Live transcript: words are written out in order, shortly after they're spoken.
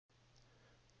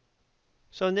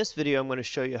So in this video, I'm going to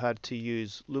show you how to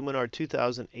use Luminar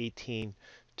 2018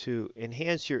 to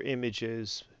enhance your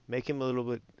images, make them a little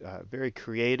bit very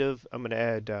creative. I'm going to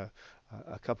add a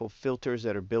couple filters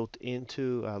that are built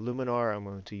into Luminar. I'm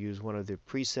going to use one of the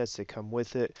presets that come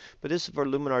with it. But this is for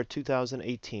Luminar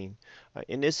 2018.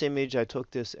 In this image, I took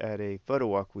this at a photo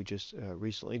walk we just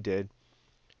recently did.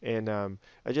 And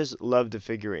I just loved the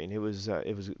figurine. It was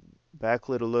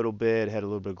backlit a little bit, had a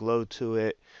little bit of glow to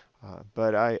it,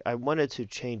 but I wanted to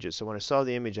change it. So when I saw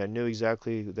the image, I knew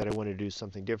exactly that I wanted to do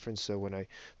something different. So when I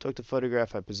took the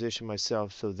photograph, I positioned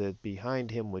myself so that behind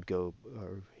him would go,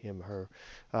 or him, her,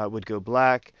 would go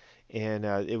black, and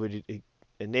it would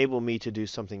enable me to do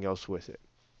something else with it.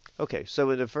 Okay,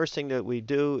 so the first thing that we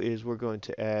do is we're going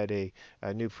to add a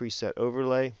new preset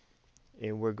overlay,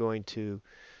 and we're going to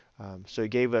so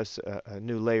it gave us a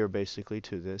new layer basically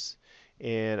to this.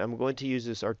 And I'm going to use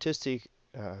this artistic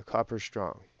copper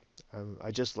strong.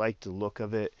 I just like the look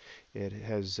of it. It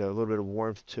has a little bit of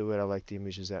warmth to it. I like the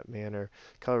images that manner.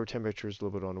 Color temperature is a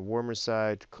little bit on the warmer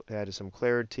side. Added some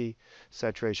clarity,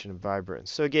 saturation, and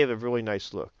vibrance. So it gave a really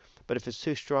nice look. But if it's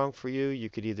too strong for you, you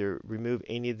could either remove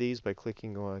any of these by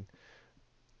clicking on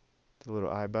the little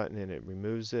I button and it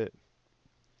removes it.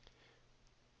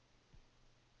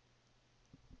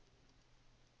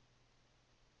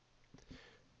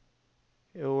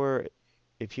 Or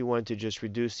if you want to just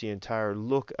reduce the entire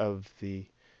look of the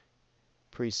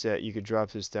preset, you could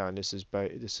drop this down. This is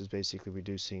basically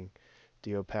reducing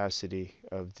the opacity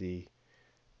of the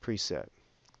preset.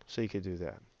 So you could do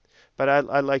that. But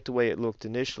I like the way it looked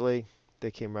initially.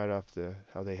 They came right off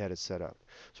how they had it set up.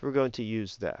 So we're going to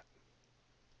use that.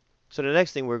 So the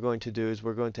next thing we're going to do is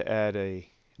we're going to add an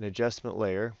adjustment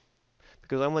layer,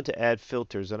 because I want to add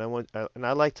filters, and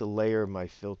I like to layer my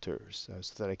filters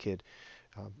so that I could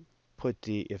put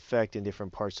the effect in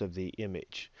different parts of the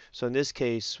image. So in this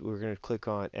case, we're going to click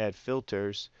on Add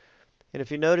Filters. And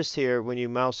if you notice here, when you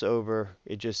mouse over,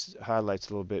 it just highlights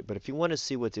a little bit. But if you want to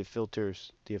see what the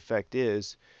effect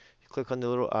is, you click on the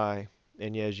little eye,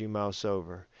 and as you mouse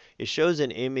over, it shows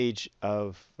an image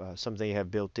of something you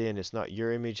have built in. It's not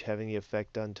your image having the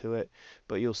effect done to it,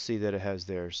 but you'll see that it has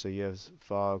there. So you have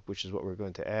fog, which is what we're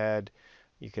going to add.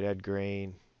 You could add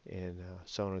grain, and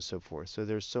so on and so forth. So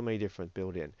there's so many different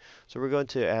built in. So we're going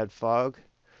to add fog,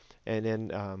 and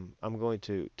then I'm going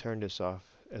to turn this off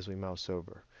as we mouse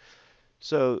over.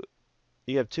 So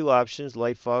you have two options: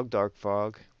 light fog, dark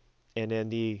fog, and then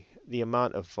the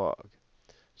amount of fog.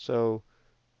 So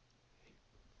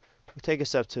we'll take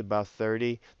us up to about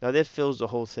 30. Now that fills the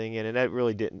whole thing in, and that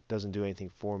really doesn't do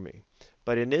anything for me.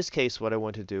 But in this case, what I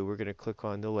want to do, we're going to click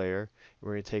on the layer.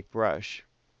 We're going to take brush,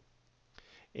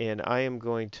 and I'm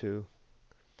going to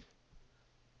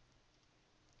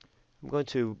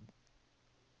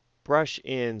brush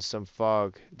in some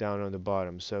fog down on the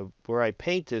bottom. So where I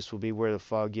paint this will be where the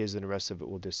fog is, and the rest of it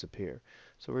will disappear.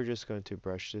 So we're just going to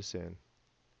brush this in.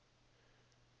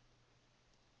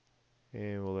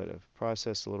 And we'll let it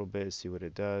process a little bit, see what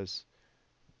it does.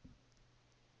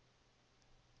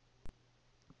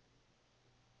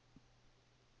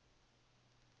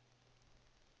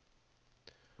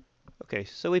 Okay,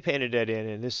 so we painted that in,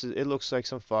 and it looks like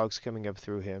some fog's coming up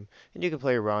through him. And you can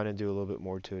play around and do a little bit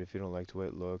more to it if you don't like the way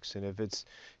it looks. And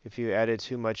if you added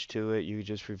too much to it, you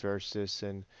just reverse this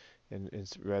and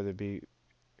it's you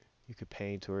could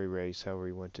paint or erase however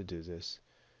you want to do this.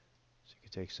 So you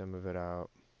could take some of it out.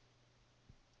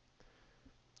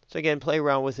 So again, play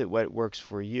around with it, what works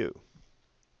for you.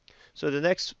 So the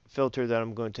next filter that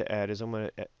I'm going to add is I'm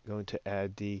going to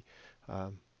add the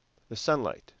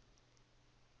sunlight.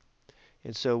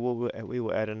 And so we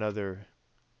will add another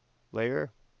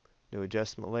layer, new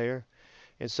adjustment layer.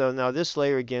 And so now this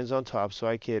layer again is on top, so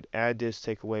I could add this,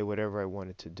 take away whatever I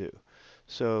wanted to do.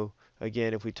 So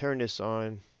again, if we turn this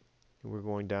on, we're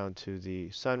going down to the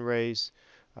sun rays.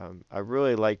 I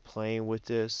really like playing with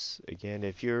this. Again,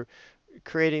 if you're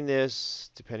creating this,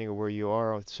 depending on where you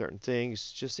are with certain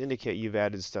things, just indicate you've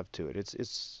added stuff to it.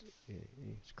 It's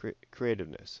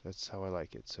creativeness. That's how I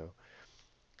like it. So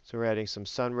we're adding some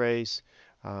sun rays.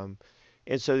 And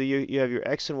so you have your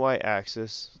X and Y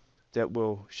axis that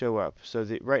will show up. So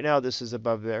right now this is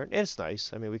above there, and it's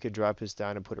nice. I mean, we could drop this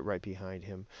down and put it right behind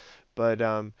him. But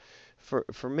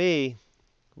for me,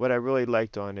 what I really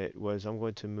liked on it was I'm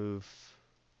going to move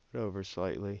it over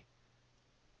slightly.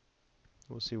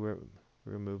 We'll see where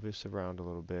we'll move this around a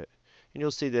little bit. And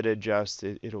you'll see that it adjusts.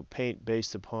 It'll paint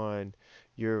based upon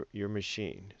your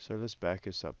machine. So let's back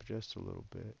this up just a little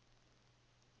bit.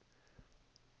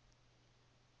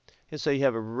 And so you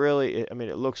have a really, I mean,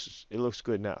 it looks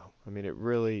good now. I mean, it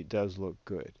really does look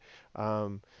good.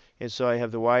 And so I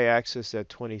have the y-axis at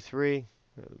 23,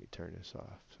 Let me turn this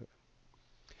off.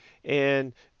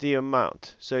 And the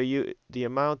amount. So the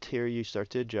amount here you start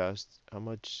to adjust how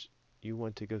much you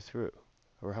want to go through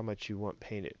or how much you want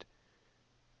painted.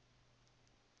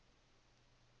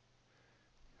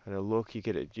 And a look, you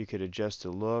could adjust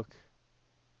the look.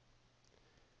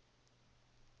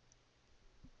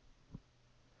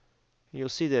 You'll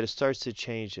see that it starts to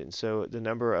change it. And so the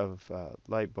number of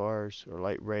light bars or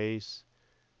light rays,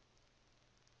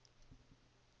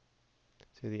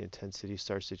 so the intensity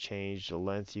starts to change. The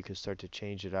length, you can start to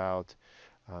change it out.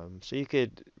 So you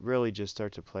could really just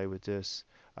start to play with this.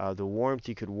 The warmth,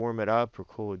 you could warm it up or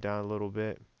cool it down a little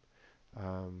bit.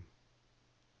 Um,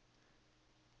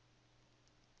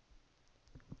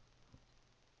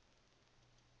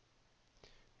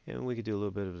 and we could do a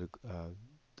little bit of the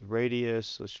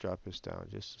radius. Let's drop this down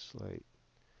just a slight.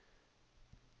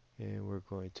 And we're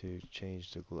going to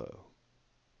change the glow.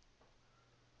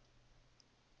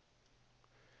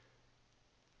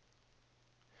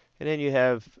 And then you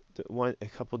have a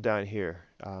couple down here.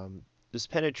 This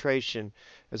penetration,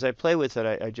 as I play with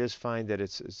it, I just find that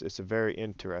it's a very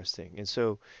interesting. And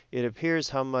so it appears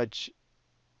how much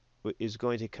is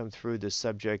going to come through the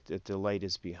subject that the light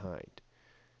is behind.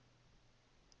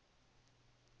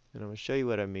 And I'm going to show you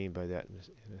what I mean by that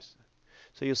in this.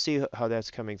 So you'll see how that's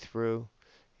coming through.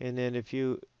 And then if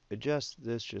you adjust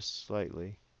this just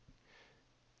slightly,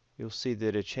 you'll see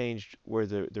that it changed where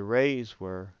the rays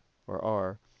were or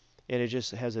are, and it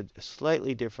just has a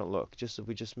slightly different look. Just if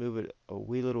we just move it a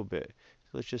wee little bit.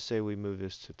 So let's just say we move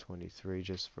this to 23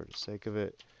 just for the sake of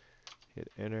it.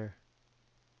 Hit enter.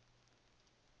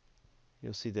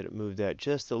 You'll see that it moved that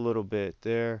just a little bit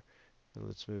there. And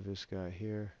let's move this guy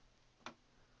here.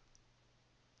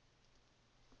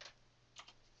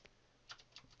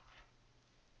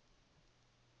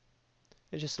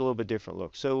 It's just a little bit different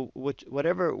look. So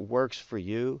whatever works for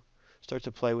you, start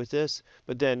to play with this.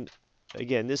 But then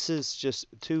again, this is just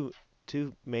two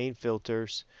main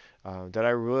filters that I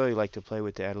really like to play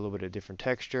with to add a little bit of different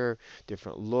texture,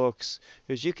 different looks.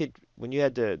 Because you could, when you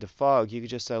had the fog, you could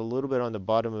just add a little bit on the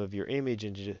bottom of your image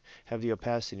and just have the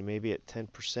opacity maybe at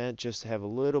 10% just to have a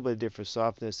little bit of different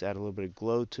softness, add a little bit of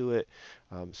glow to it.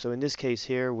 So in this case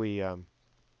here, we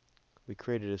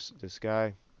created this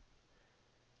guy.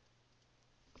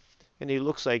 And he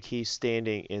looks like he's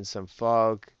standing in some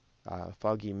fog,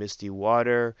 foggy, misty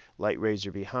water. Light rays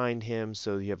are behind him,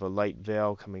 so you have a light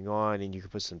veil coming on, and you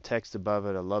can put some text above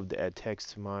it. I love to add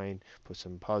text to mine. Put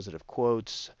some positive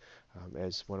quotes.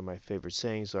 As one of my favorite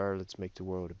sayings are, let's make the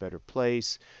world a better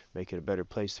place, make it a better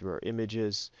place through our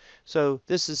images. So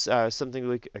this is something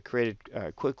we created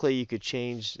quickly. You could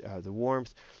change the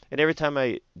warmth. And every time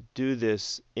I do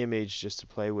this image just to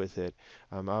play with it,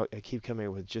 I keep coming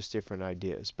up with just different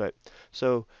ideas. But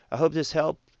so I hope this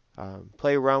helped.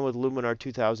 Play around with Luminar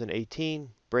 2018,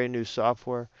 brand new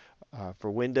software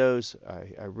for Windows.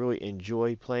 I really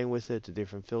enjoy playing with it, the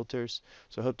different filters.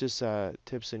 So I hope this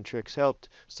tips and tricks helped.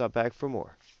 Stop back for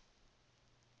more.